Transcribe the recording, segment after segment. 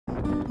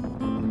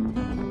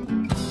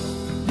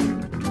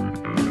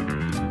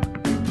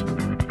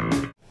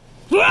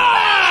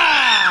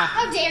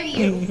How dare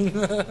you!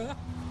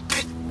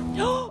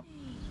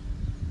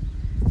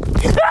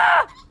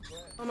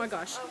 Oh my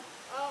gosh.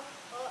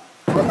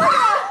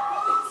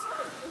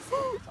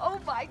 Oh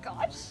my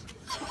gosh!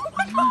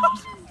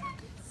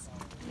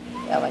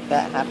 Yeah, like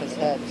that, half his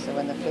head. So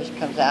when the fish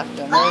comes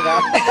after him, there you go.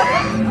 Oh,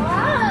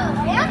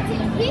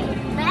 he's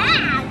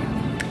mad!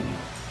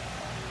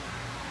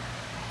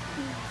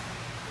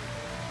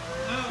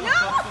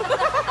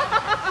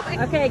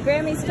 Okay,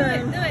 Grammy's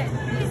turn. Do it.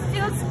 He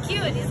feels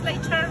cute. He's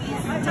like Charlie's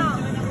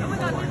tongue. Oh my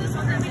god, do this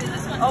one. Let me do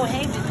this one. Oh,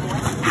 hey.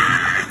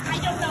 I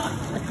don't know.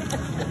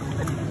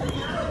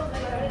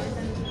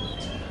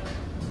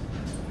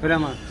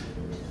 Brahma.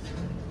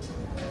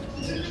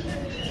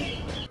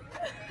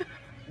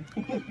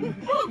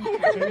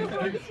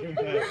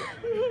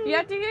 You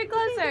have to get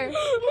closer.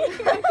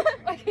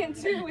 I can't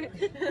do it.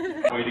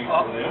 Waiting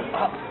for them.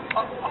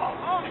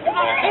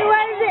 It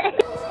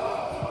wasn't.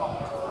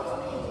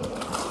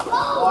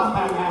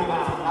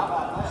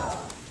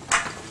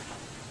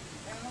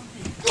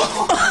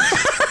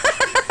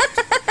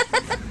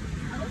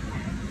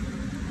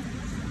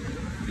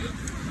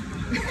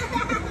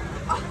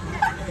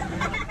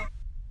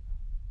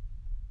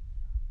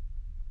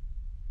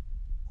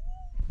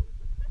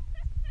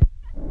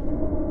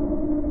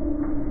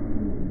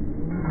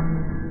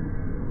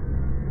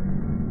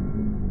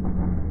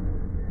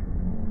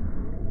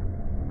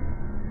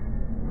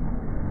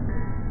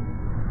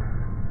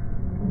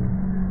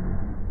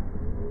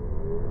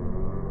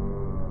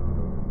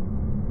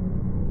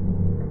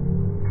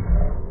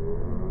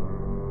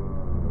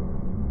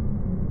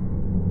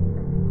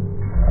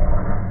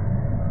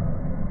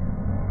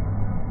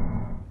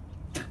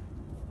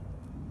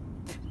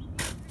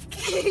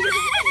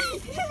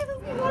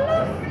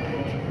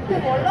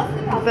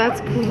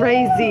 That's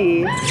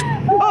crazy.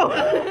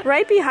 Oh!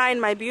 Right behind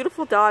my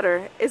beautiful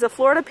daughter is a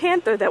Florida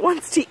panther that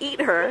wants to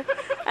eat her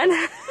and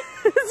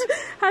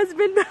has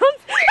been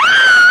bounced.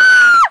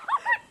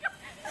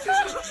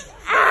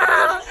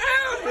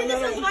 Wait,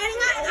 listen.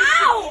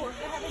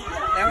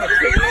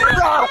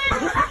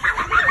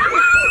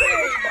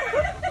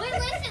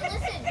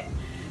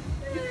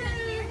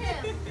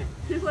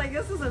 He's like,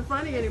 this isn't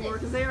funny anymore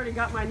because they already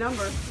got my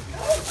number.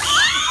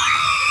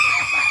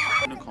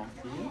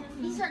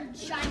 These are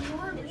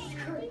ginormous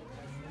creatures.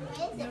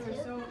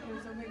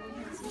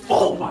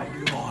 Oh my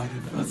god,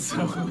 that's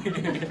so weird.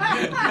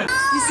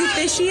 You see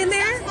fishy in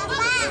there?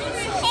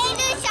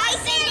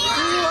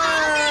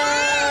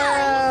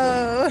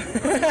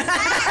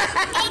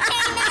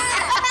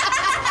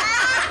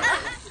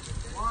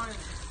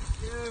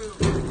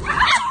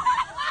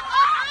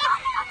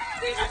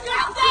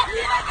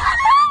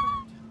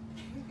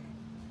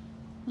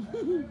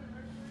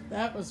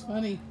 That was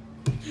funny.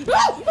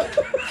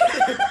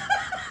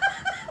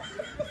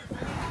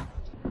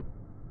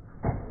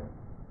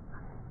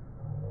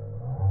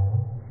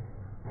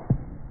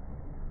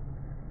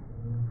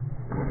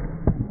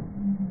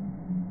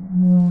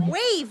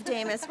 Wave,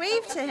 Damus,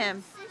 wave to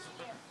him.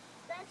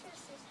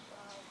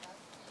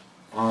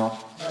 Are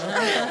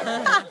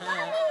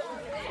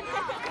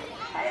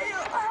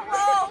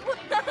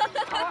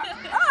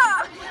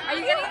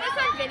you getting this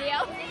on video?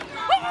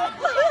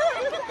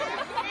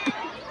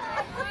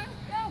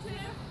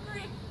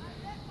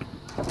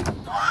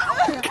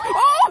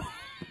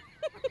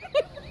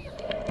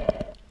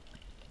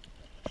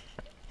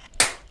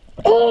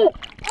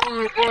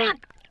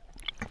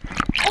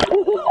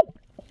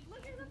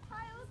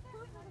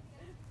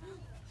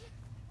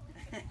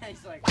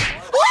 He's like,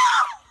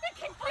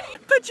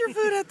 Put your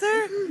foot up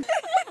there.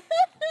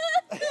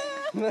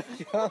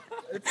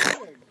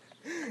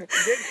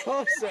 get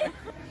closer.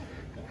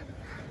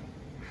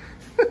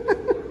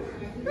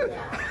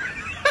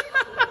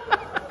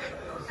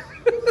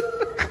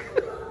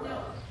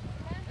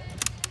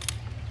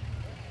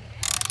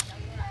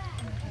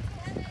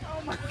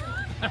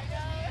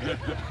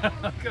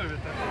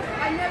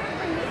 I never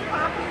been this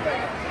popular.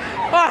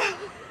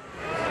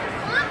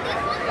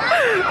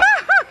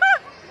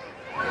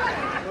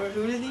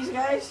 Who are these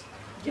guys?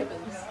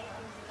 Gibbons.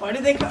 Why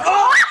did they go?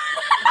 Oh!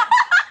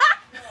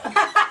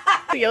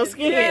 Yo,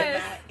 skinny.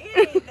 Yes.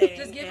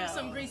 Just give him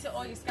some grease and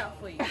oil scalp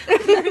for you.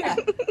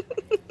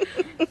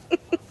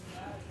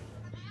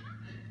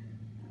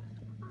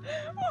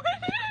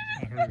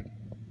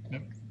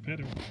 Nope, pet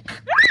him.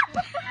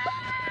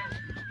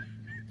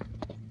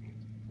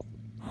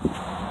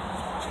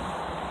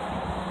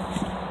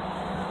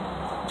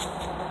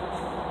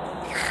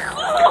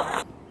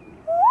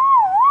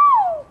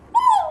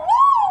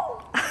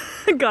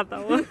 Got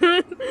that one.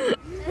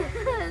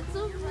 It's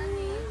so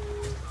funny.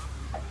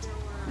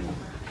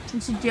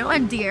 What you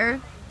doing,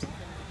 dear?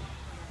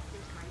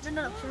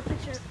 No, show a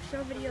picture, show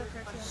a video of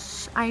her.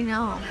 I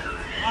know.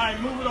 Alright,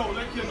 move it over.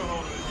 Let Kendall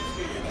hold it.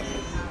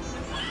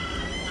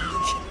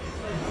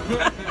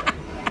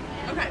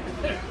 Okay.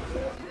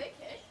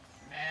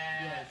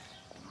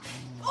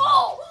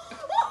 Oh!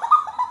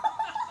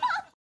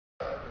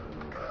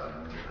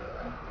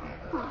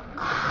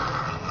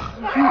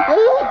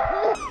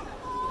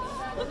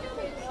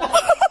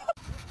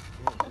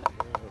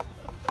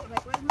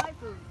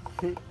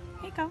 Here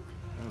you go.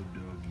 Oh,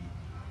 doggy.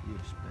 You're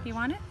special. You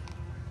want it?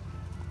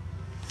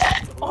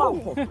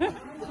 Oh!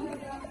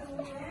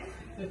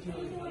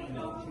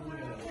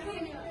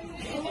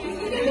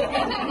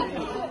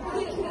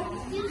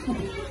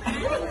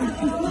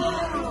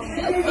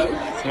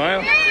 Smile.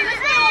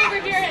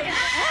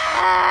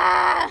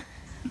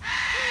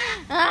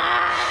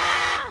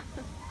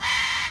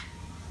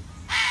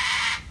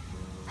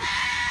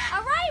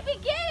 All right, we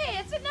get it.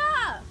 It's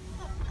enough.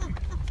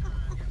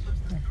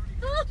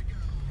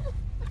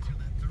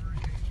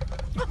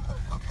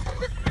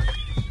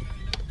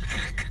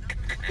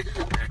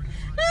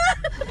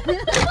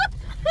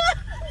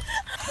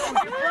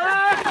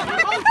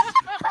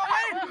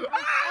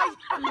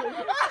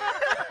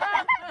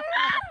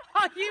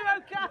 Are you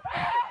okay?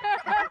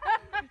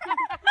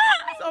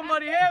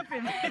 Somebody help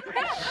him.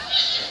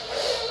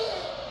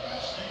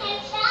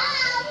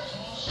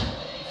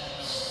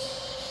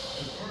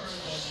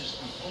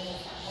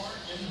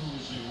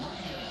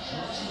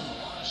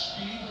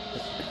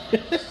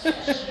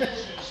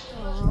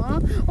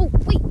 Oh,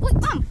 wait,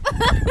 Mom.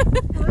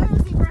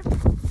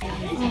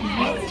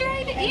 He's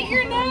trying to eat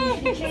your nose.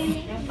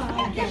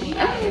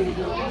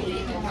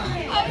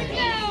 Oh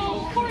no,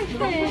 poor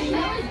thing.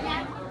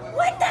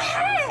 What the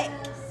heck?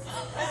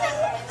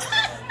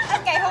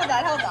 Okay, hold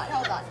on.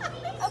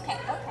 Okay.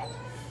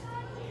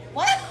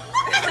 What?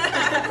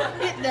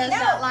 It does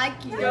not like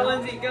you. Go,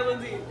 Lindsay.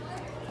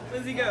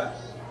 Lindsay, go.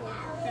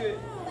 Do it.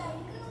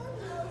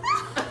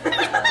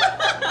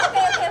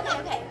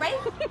 Okay. Ready?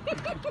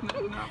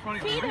 Not funny.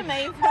 Feed him,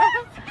 Ava.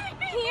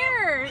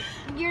 Here,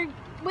 you're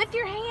with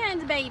your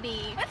hands,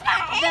 baby. What's my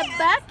hand? The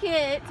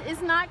bucket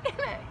is not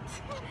gonna.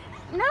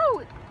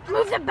 No,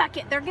 move the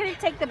bucket. They're gonna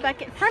take the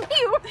bucket from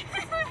you.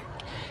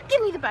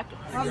 Give me the bucket.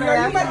 Girl,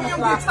 you making him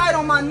get tight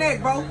on my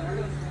neck, bro. All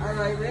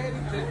right, ready?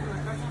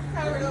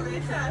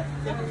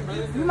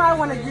 You might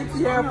want to get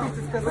your hair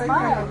pictures because they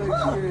kind of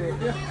look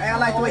good. Hey, I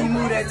like the way you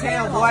move that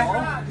tail, boy.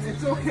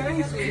 It's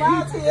okay.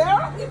 Smile,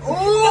 Tiara.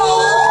 Ooh!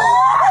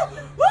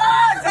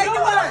 Take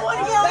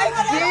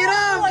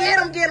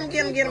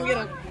him! Get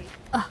him!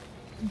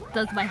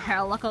 Does my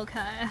hair look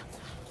okay?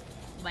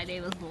 My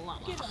name is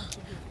Llama.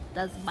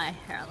 Does my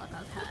hair look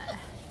okay?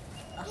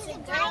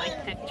 My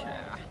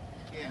picture.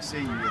 Can't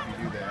see you if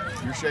you do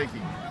that. You're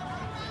shaking.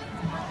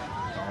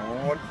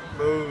 Don't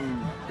move.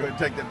 Go ahead and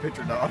take that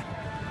picture, Don.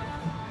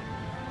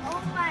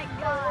 Oh my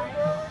God.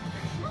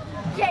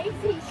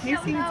 Casey, Casey, I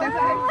it's don't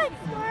okay. like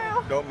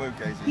squirrels. Don't move,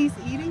 Casey. He's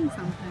eating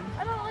something.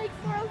 I don't like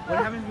squirrels. What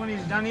happens when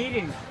he's done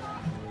eating?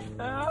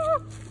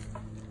 Whoa.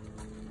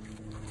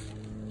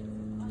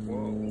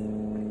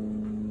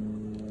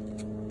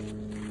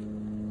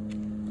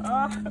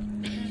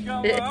 He's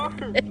going off.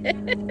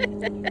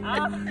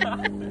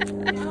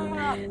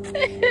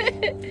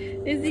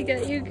 Is he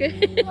got you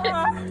good?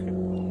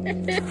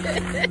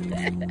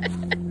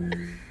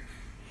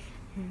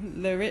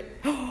 Love it.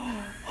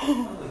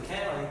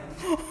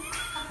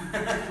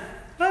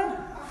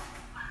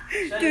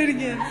 Do it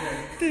again.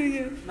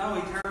 No,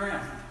 we turn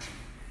around.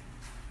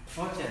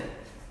 Watch it.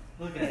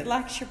 Look at It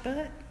likes your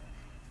butt.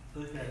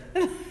 Look at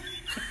it.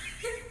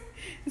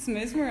 It's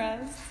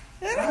mesmerized.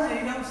 No,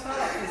 you don't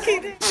stop.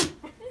 Keep it.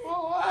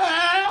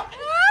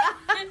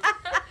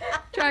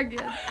 Try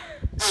again.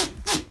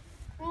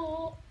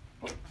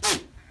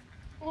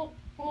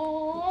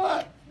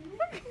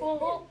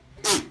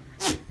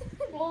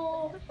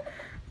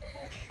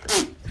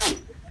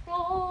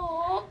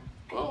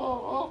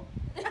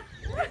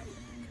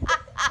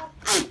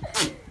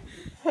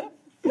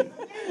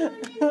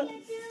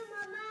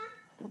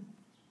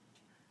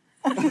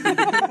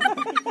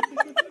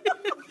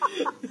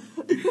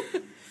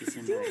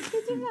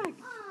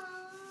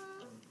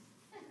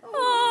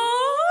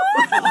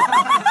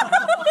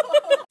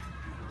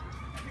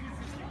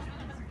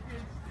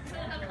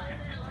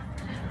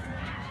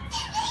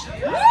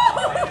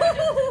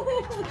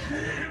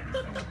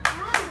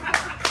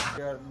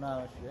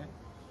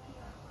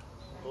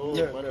 Oh,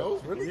 yeah, what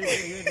else? Really?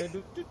 Get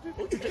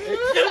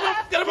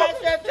him up!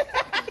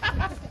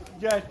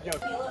 Just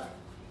joking.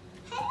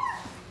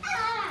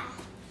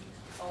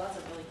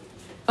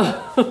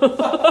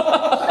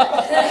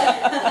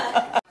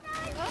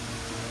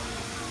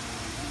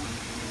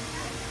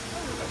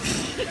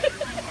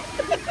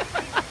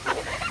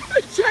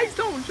 Chase,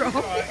 don't drop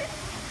it.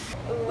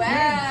 Wow.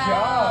 Good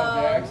job,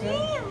 Jackson.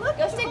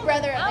 Go stick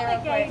brother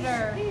up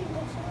there real quick.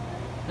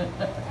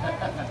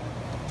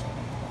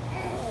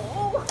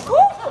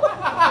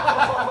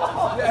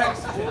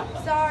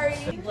 Sorry.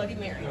 Bloody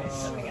Mary.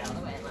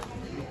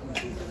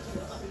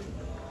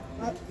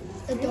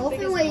 The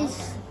dolphin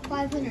weighs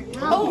 500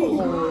 pounds.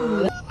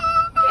 Oh.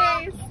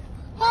 Case.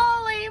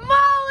 Holy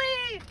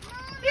moly!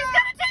 He's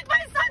gonna take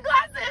my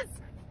sunglasses!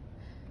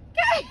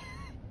 Okay!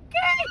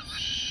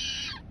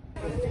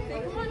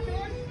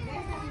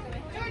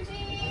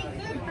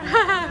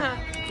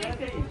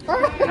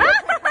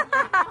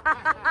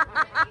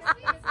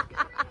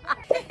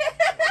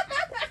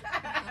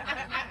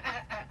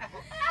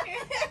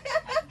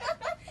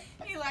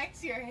 He likes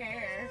your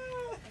hair.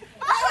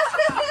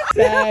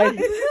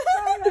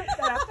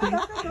 He's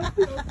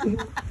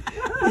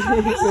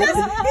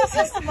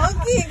just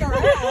monkeying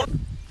around.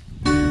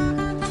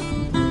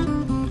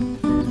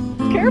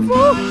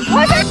 Careful!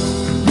 What?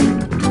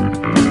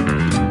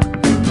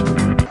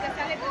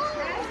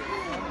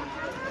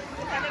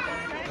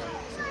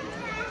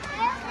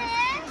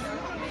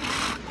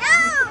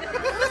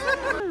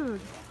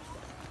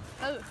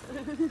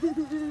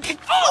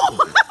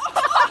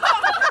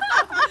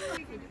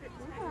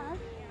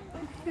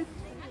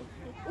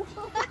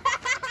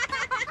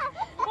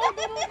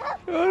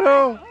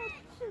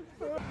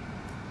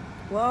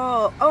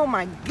 Whoa, oh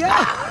my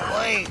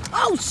God. Wait.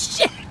 Oh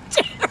shit.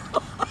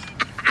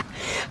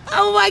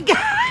 Oh my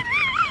God.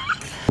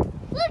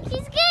 Look,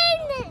 he's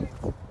getting this.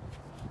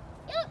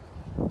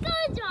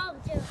 Good job,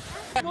 Joe.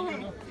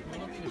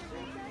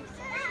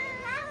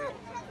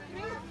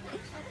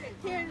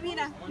 Here,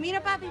 mira. Mira,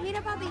 papi,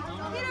 mira, papi.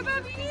 Mira,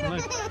 papi, mira.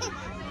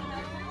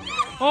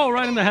 Oh,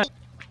 right in the head.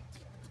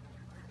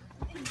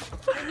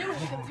 I knew we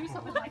could do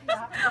something like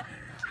that.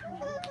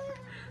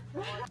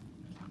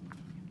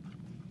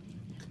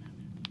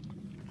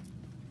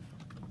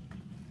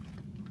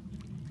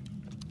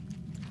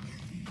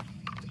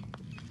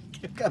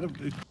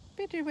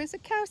 Peter, where's the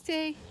cow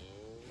stay?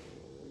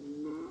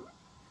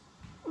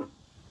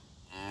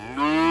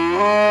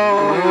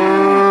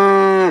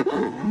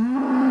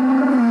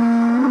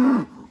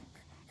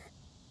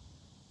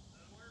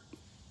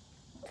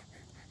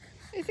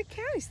 It's a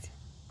cow.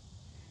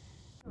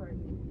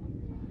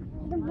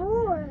 The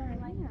boy.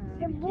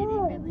 The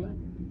boy.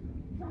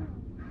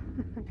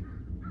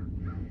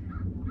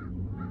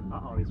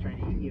 Uh-oh, he's trying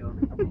to eat you.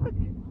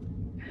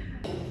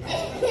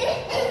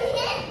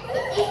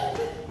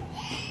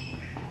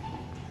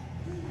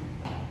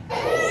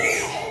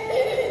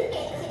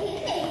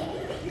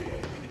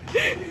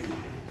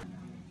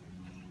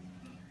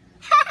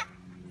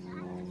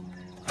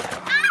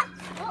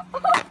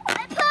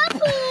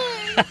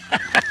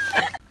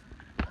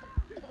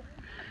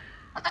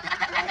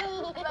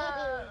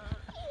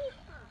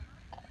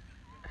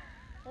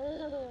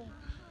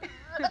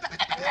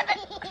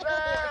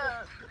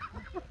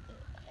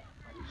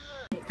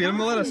 Feed him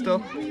a lettuce still.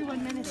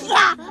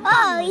 Yeah.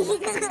 Oh,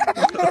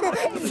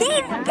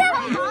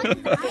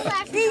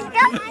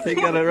 He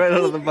got it right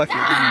out of the bucket.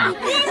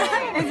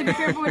 Be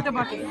careful with the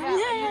bucket.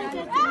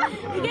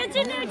 You get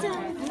your new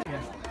time.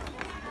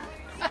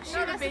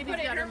 The baby's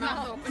got her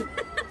mouth open.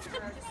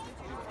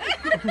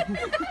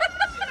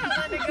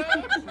 Let it go.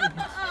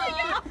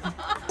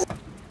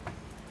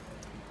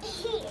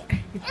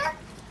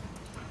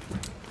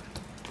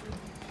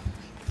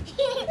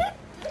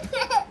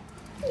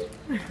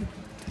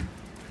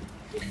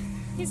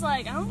 He's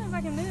like, I don't know if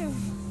I can move.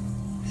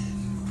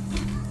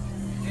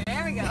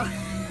 There we go.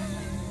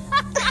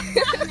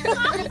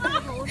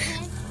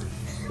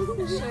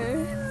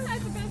 Sure.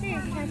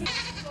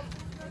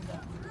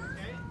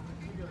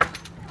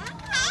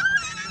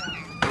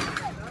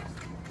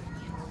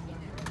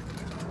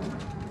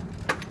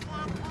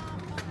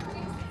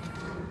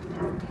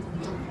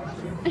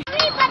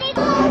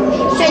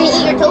 Trying to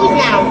eat your toes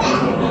now.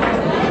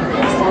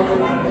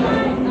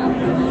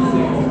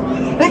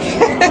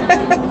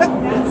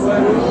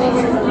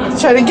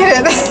 Try to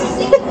get it.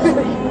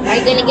 Are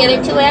you gonna give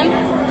it to him?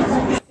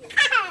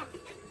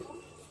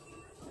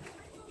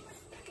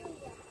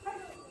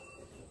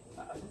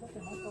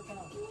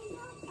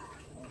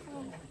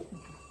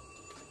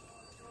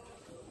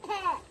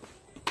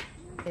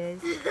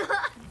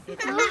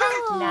 It's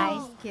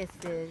nice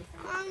kisses.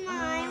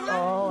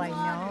 Oh, I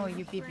know.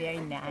 You'd be very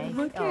nice.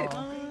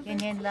 Oh, and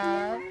then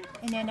love,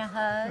 and then a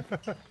hug.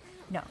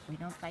 No, we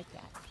don't like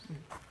that.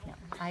 No,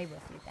 I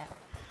will do that.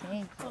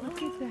 Thank you.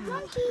 Look at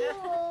that.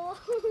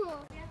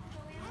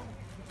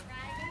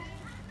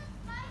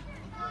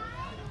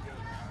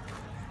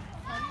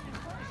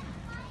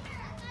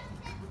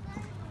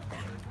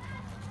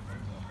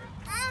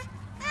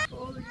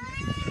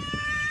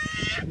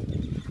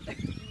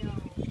 Thank you.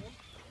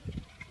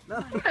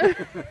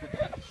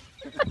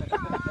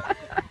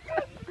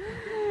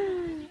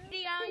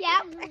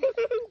 Yep.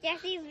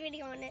 Jesse's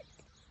videoing it.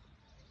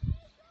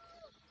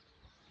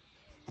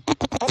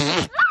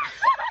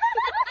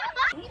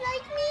 You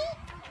like me?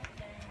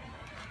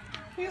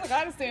 He's like, I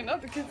gotta stand up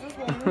to kiss this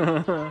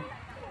one.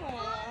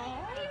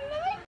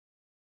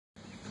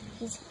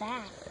 He's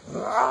fat.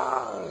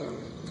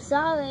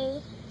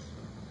 Sorry.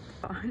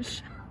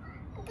 Gosh.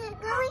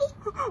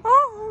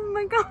 Oh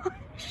my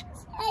gosh.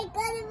 I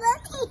got a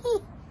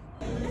monkey.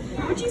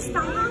 Would you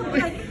stop?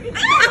 Like,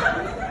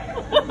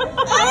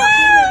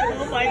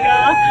 oh my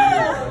god.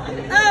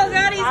 Oh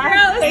god, he's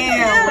gross.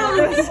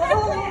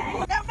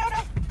 No,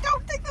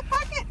 don't take the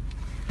bucket.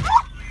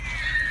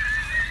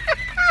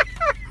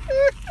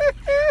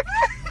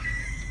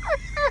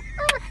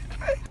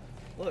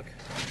 Look.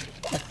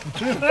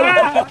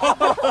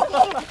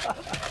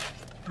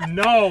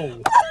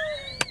 No.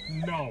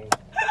 No.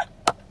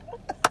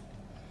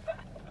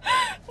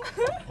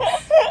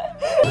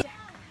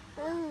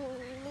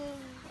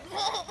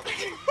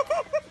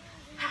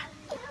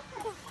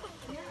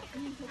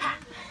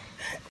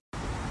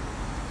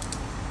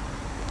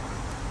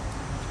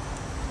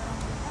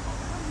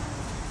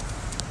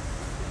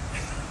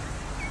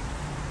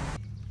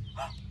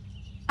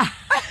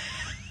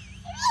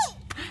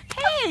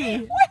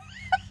 he?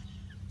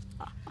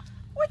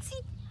 What's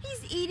he?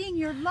 He's eating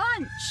your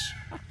lunch.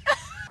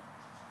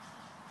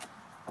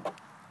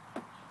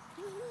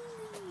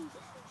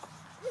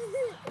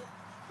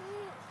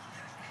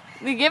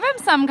 We give him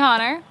some,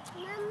 Connor.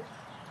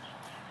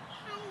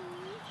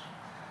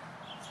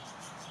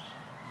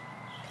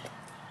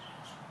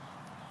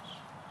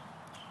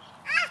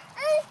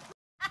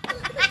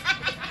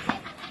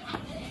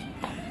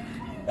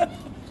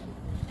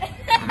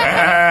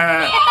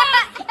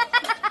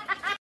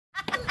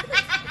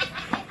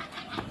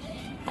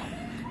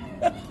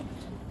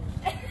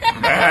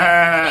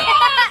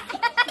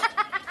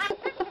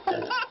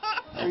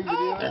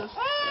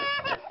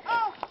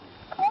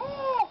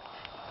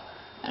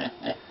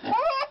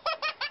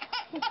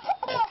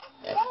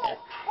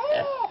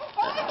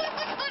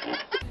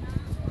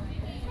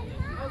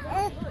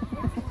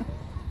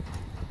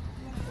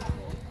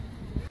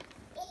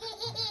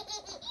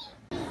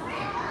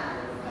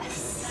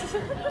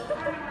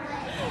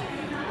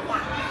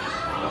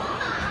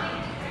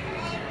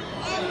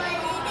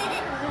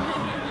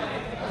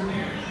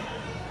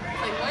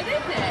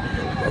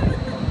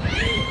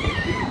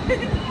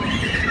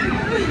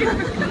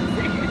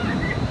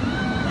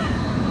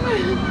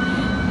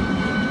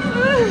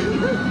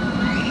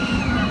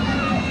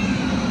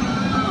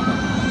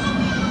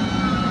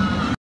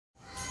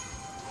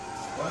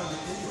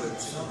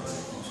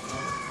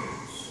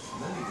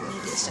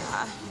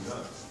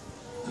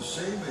 The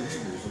same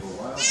behaviors of a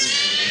wild thing.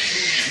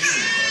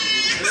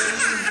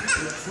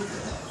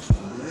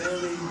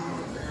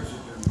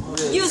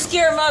 You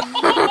scare my.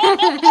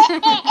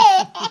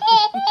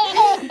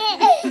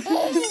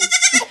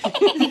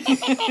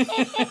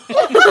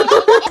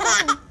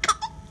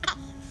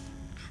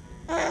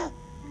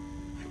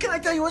 Can I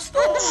tell you a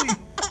story?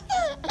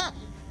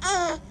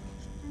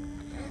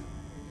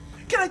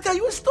 Can I tell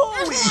you a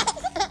story?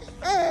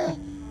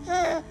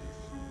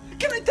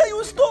 Can I tell you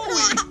a story?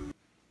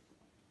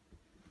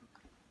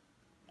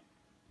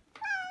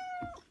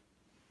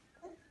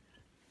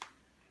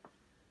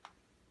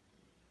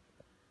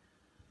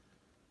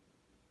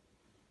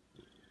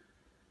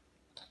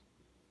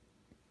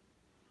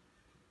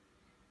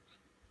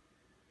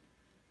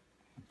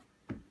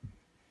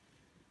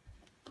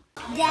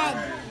 Dead.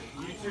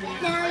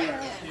 Now you're.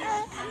 Hey,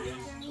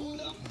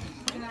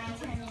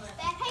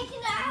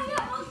 can I have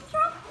your own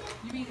truck?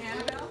 You mean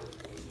Annabelle?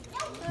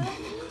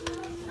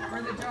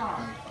 Or the dog?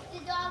 The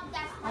dog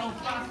that's Oh,